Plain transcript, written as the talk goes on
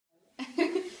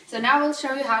So now I will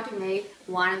show you how to make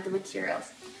one of the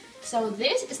materials. So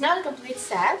this is not a complete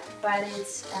set, but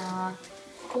it's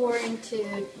poured into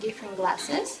different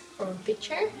glasses from a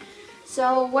pitcher.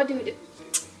 So what do?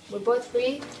 We bought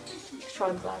 3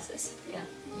 shot glasses. Yeah,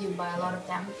 you buy a lot of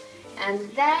them. And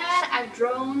then I've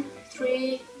drawn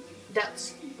 3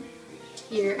 dots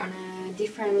here on a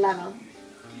different level.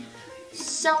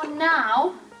 So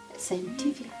now the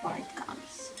scientific part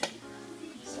comes.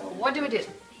 So what do?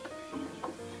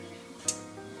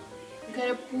 You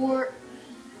gotta pour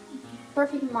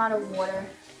perfect amount of water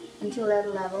until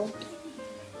that level.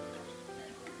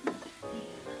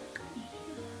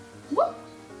 Whoop!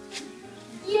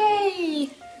 Yay!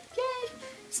 Yay!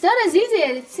 It's not as easy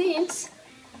as it seems.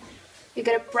 You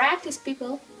gotta practice,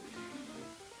 people.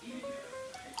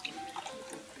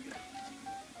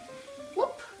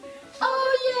 Whoop!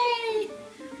 Oh, yay!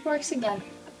 Works again.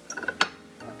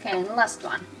 Okay, and the last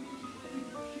one.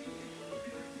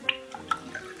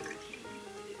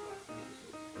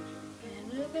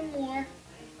 More.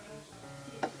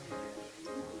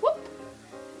 Whoop.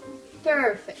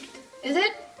 Perfect. Is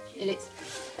it? It is.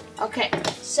 Okay,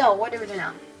 so what do we do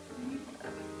now?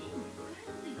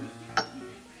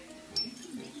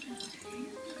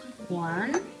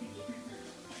 One.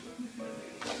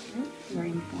 Very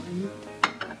important.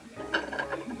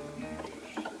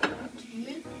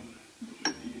 2.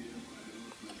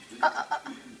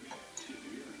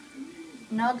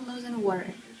 Not losing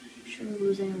water. Shouldn't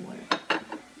lose any water.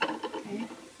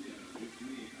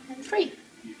 And 3.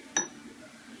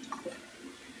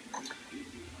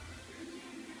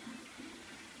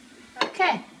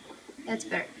 Okay, that's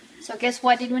better. So guess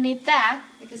what did we need that?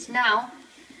 Because now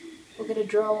we're gonna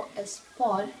draw a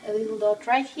spot, a little dot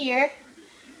right here,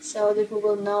 so that we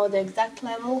will know the exact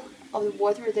level of the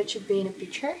water that should be in a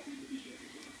pitcher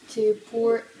to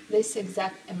pour this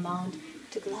exact amount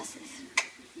to glasses.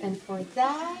 And for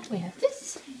that we have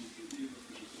this.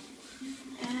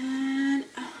 And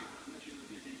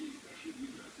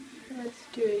let's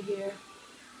do it here.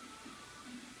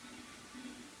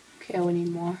 Okay, we need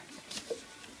more.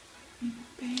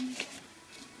 Pink.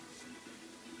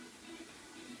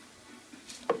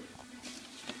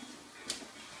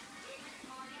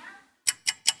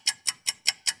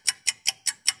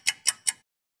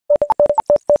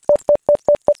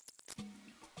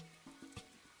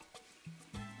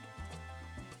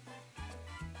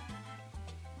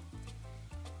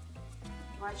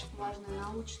 Очень важный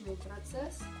научный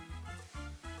процесс.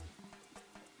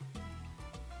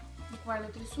 Буквально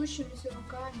трясущимися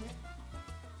руками.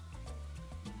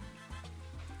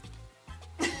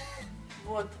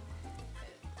 Вот.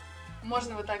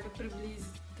 Можно вот так вот приблизить.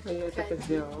 Я это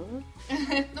делала.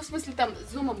 Ну, в смысле, там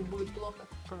зумом будет плохо.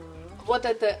 Вот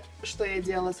это, что я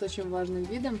делала с очень важным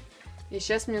видом. И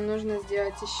сейчас мне нужно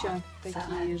сделать еще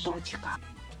такие же.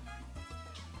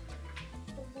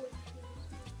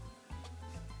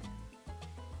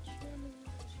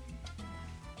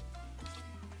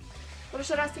 В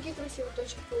прошлый раз такие красивые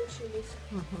точки получились.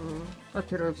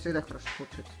 Во-первых, всегда хорошо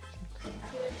получается.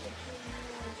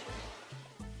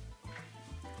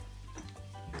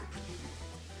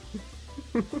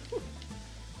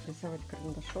 Рисовать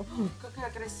карандашом. Какая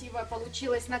красивая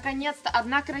получилась. Наконец-то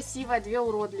одна красивая, 2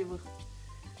 уродливых.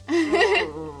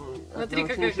 Смотри,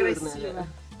 какая красивая.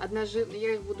 Одна жирная.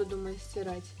 Я их буду, думаю,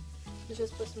 стирать. Сейчас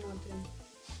посмотрим.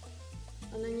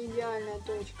 Она не идеальная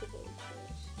точка получилась.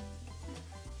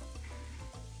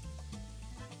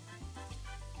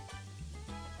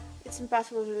 It's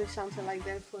impossible to do something like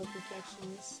that for a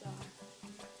perfectionist.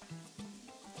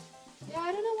 Yeah,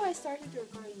 I don't know why I started to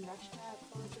record in Russian. I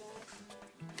apologize.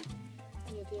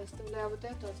 Нет, я оставляю вот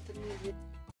эту, остальные две.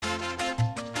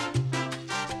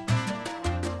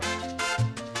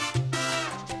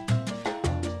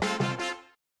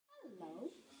 Hello.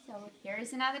 So here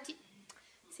is another tip.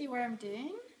 See what I'm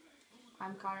doing?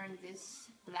 I'm coloring this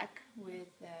black with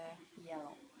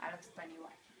yellow. I'll explain you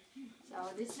why.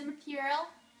 So this is the material,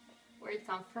 where it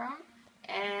comes from,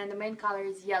 and the main color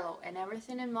is yellow, and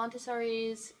everything in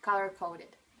Montessori is color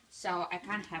coded. So I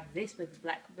can't have this with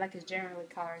black. Black is generally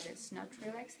a color that's not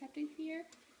really accepted here.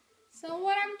 So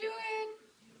what I'm doing,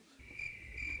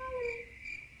 coloring.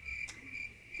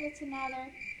 That's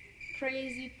another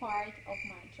crazy part of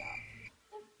my job.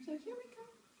 So here we go.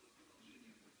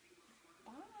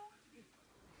 Bye.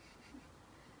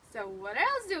 So what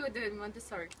else do we do in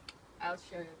Montessori? I'll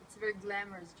show you. It's a very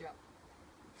glamorous job.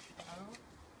 Oh.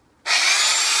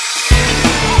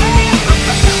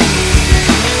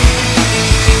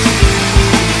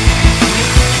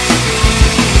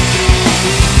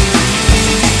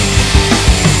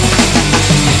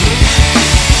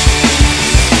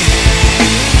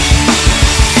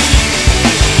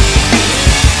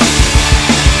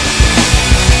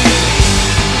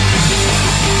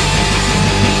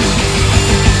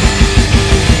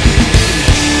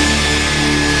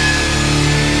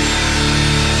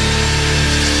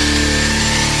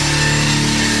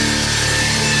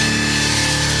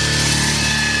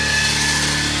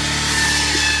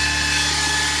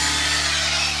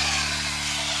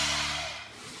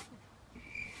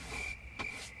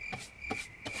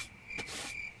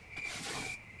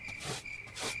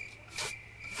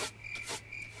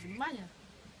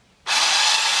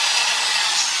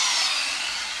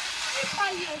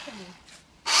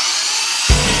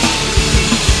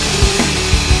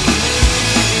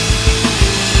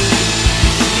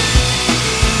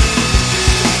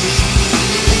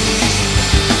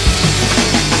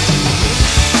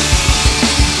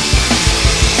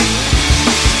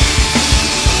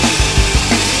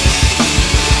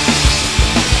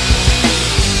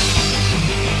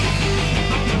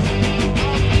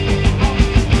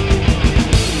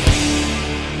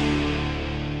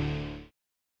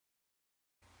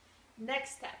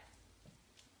 Next step.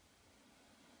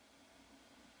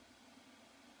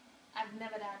 I've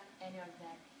never done any of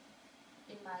that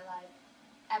in my life,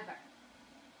 ever.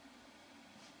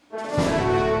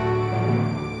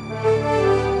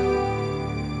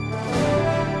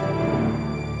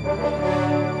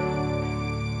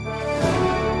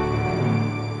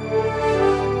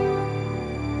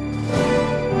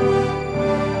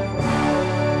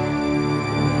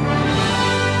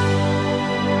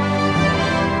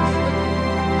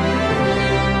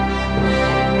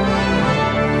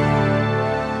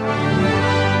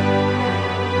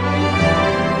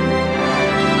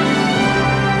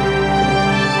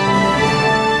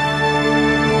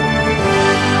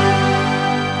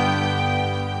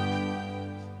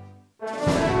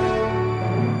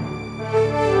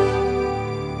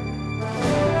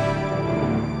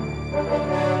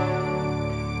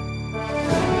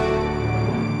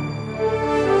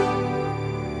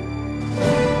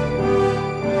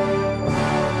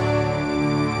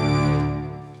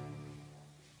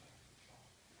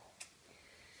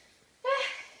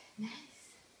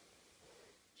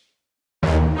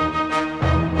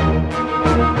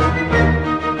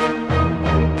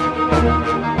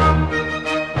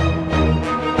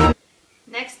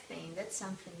 Next thing, that's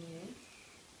something new.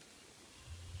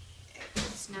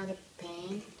 It's not a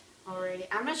paint already.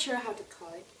 I'm not sure how to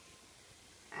call it.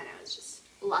 I don't know, it's just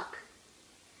luck.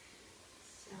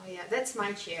 So yeah, that's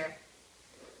my chair.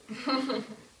 Teacher's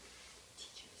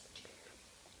chair.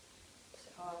 So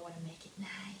I want to make it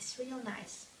nice, real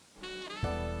nice.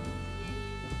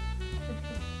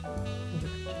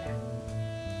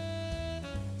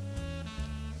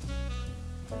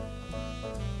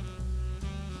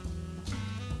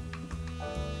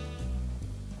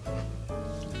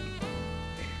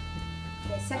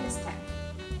 Second step,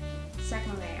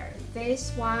 second layer.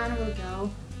 This one will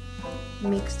go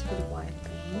mixed with white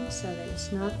paint so that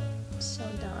it's not so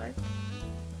dark.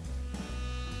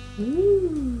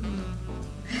 Ooh.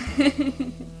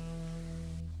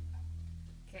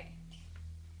 Okay,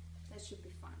 that should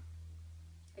be fun.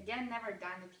 Again, never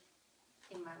done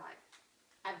it in my life,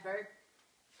 ever.